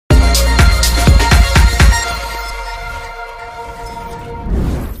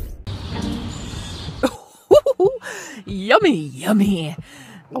Yummy, yummy.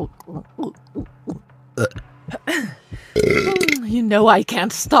 You know I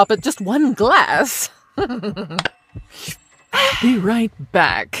can't stop at just one glass. I'll be right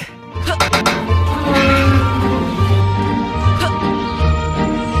back.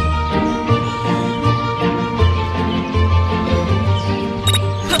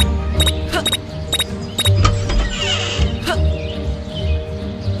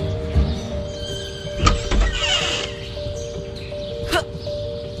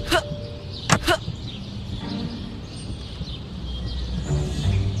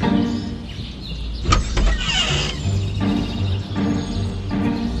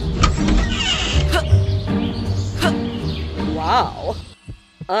 Wow,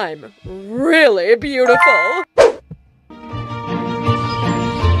 I'm really beautiful.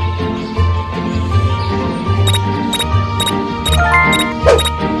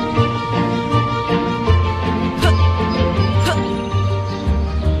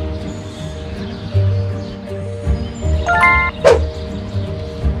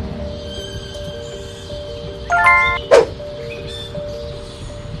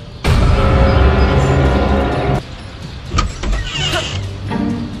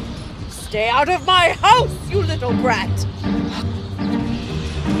 Stay out of my house, you little brat!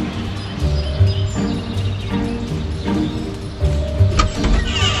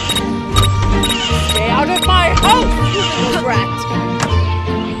 Stay out of my house, you little brat!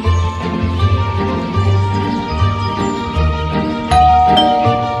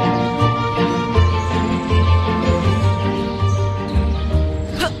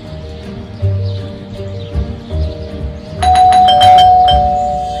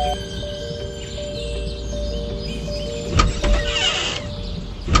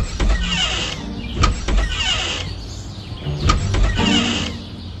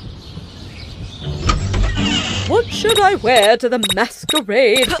 What should I wear to the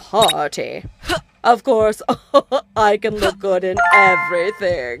masquerade party? Of course, I can look good in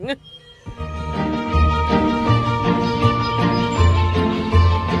everything.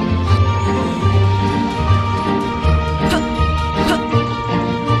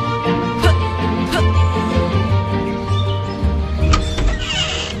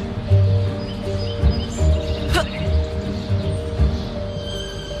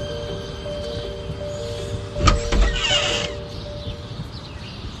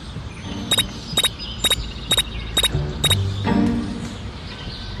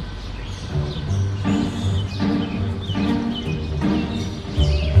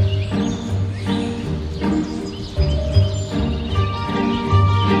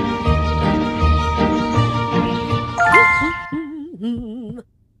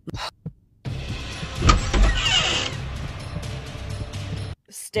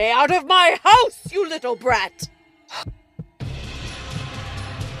 Stay out of my house, you little brat!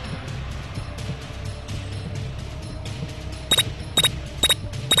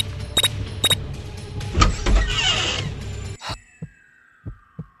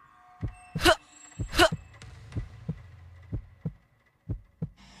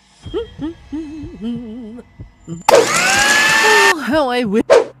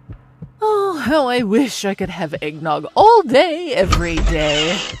 Oh, how I wish I could have eggnog all day, every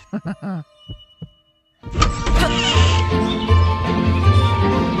day.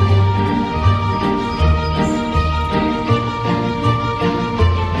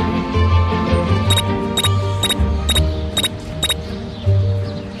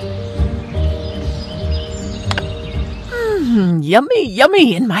 Yummy,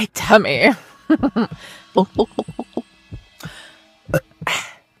 yummy in my tummy.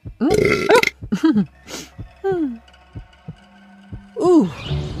 Ooh,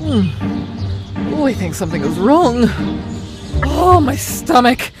 I think something is wrong. Oh, my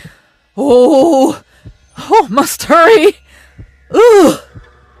stomach. Oh, must hurry. Ooh.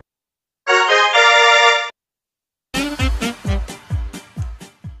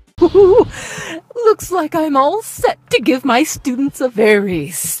 Looks like I'm all set to give my students a very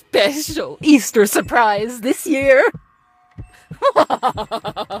special Easter surprise this year.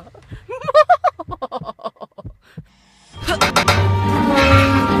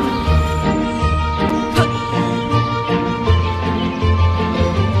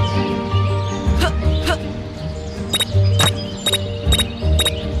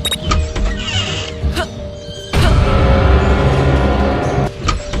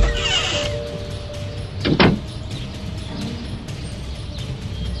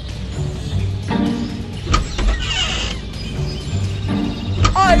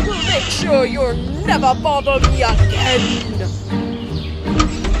 I will make sure you'll never bother me again!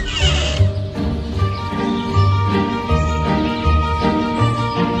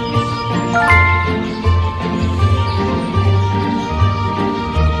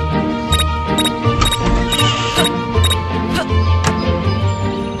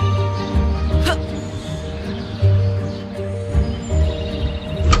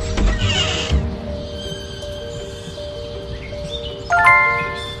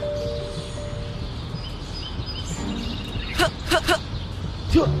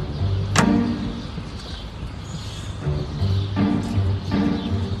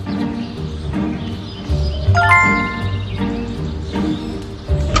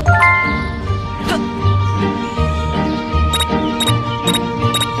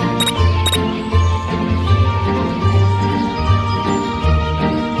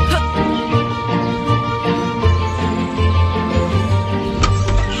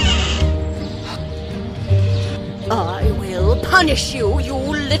 punish you, you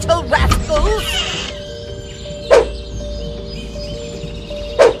little rascals!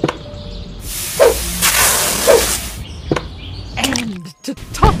 And to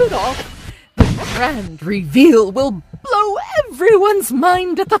top it off, the grand reveal will blow everyone's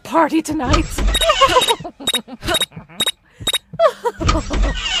mind at the party tonight.